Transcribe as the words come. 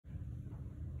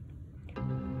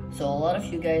So a lot of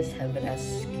you guys have been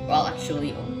asking, well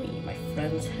actually only my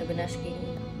friends have been asking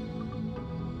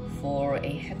for a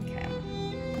head cam.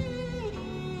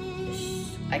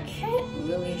 I can't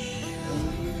really show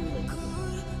you like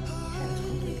hands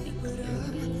completely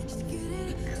clearly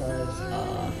because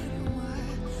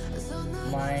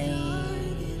my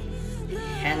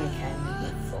hand cam is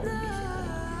my phone basically.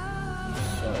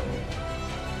 So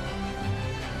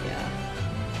yeah.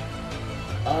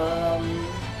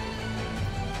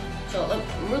 So look,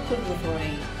 real quick before I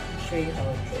show you how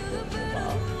I triple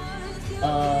mobile.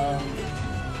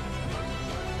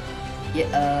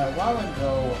 A while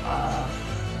ago,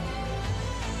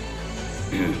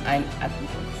 I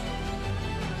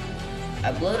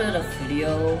uploaded a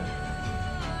video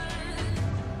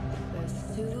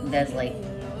that's like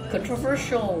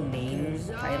controversial name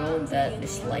title that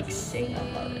is like saying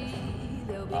about it.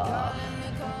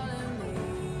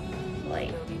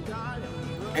 Like,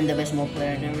 and the best mode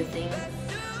player and everything.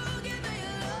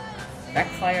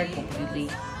 Backfired completely.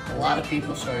 A lot of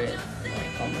people started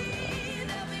like commenting like,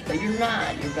 but you're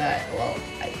not, you're bad. Well,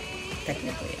 I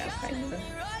technically am kind of.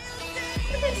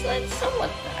 But it's like somewhat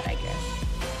bad, I guess.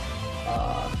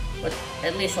 But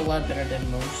at least a lot better than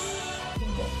most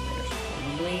football players,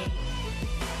 probably.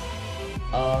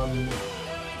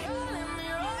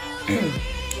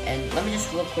 And let me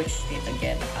just real quick state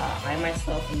again, I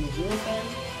myself am a Euro fan,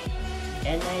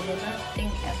 and I did not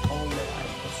think at all that I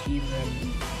was even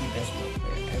the best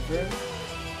player ever.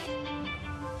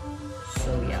 So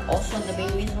yeah, also the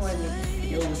main reason why I made this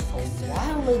video was a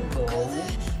while ago,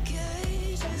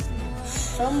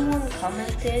 someone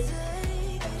commented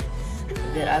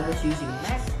that I was using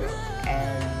macro,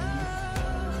 and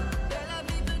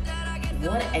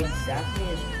what exactly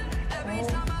is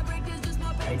macro?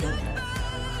 I don't know.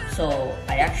 So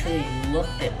I actually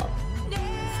looked it up,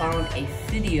 found a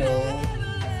video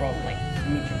from like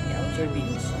me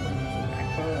observing someone using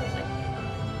macro, and like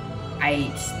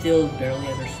I still barely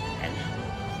understand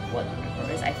what macro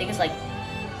is. I think it's like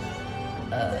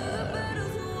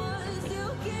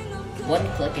one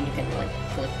click and you can like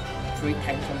click 3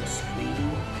 times on the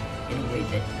screen in a way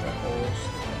that triples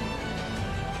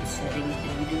the settings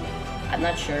that you do. I'm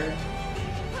not sure.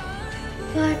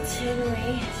 But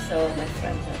anyway, so my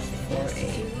friends asked for a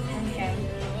handcam.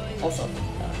 Also,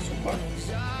 support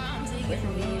with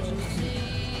reviews.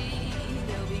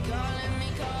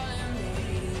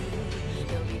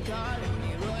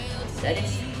 That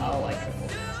is how I triple.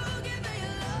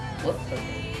 What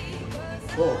triple?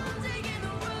 Whoa.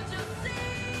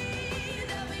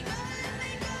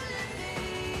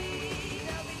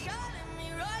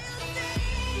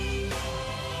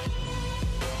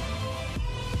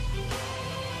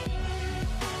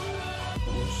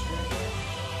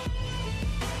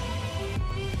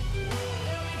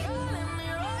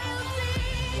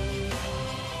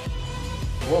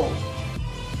 Whoa.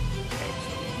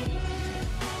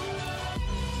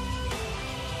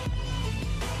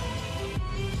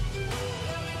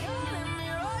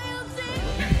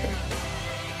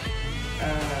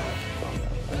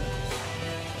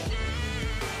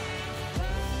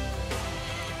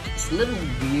 It's a little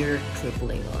weird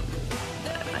tripling on the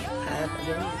iPad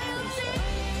again because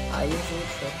I usually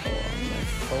triple on my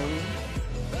phone.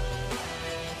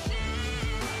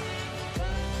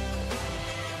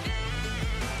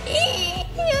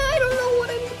 Yeah, I don't know what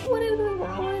I'm doing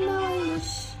wrong right now.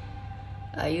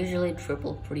 I usually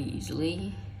triple pretty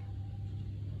easily.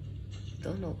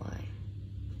 Don't know why.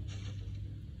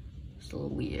 It's a little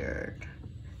weird. I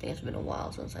think it's been a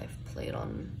while since I've played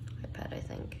on iPad, I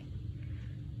think.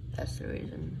 That's the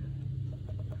reason.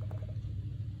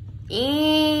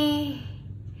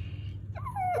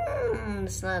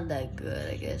 It's not that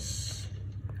good, I guess.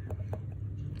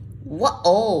 What?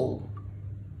 Oh!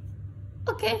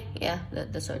 Okay, yeah,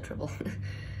 that's our trouble.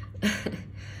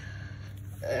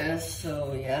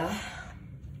 So yeah.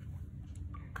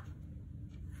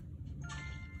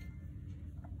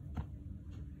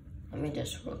 Let me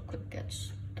just real quick get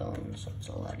done so it's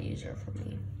a lot easier for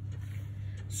me.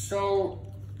 So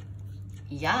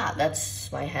yeah,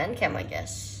 that's my hand cam, I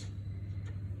guess.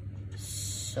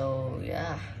 So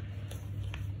yeah.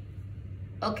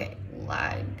 Okay,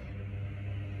 lag.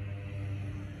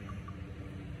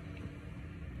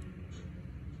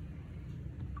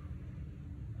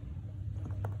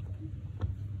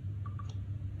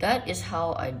 That is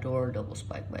how I door double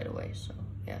spike, by the way, so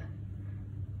yeah.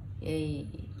 Yay.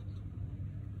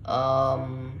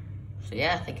 So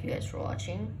yeah, thank you guys for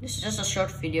watching. This is just a short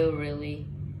video, really.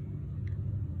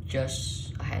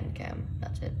 Just a hand cam,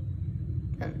 that's it.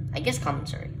 And I guess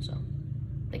commentary, so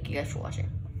thank you guys for watching.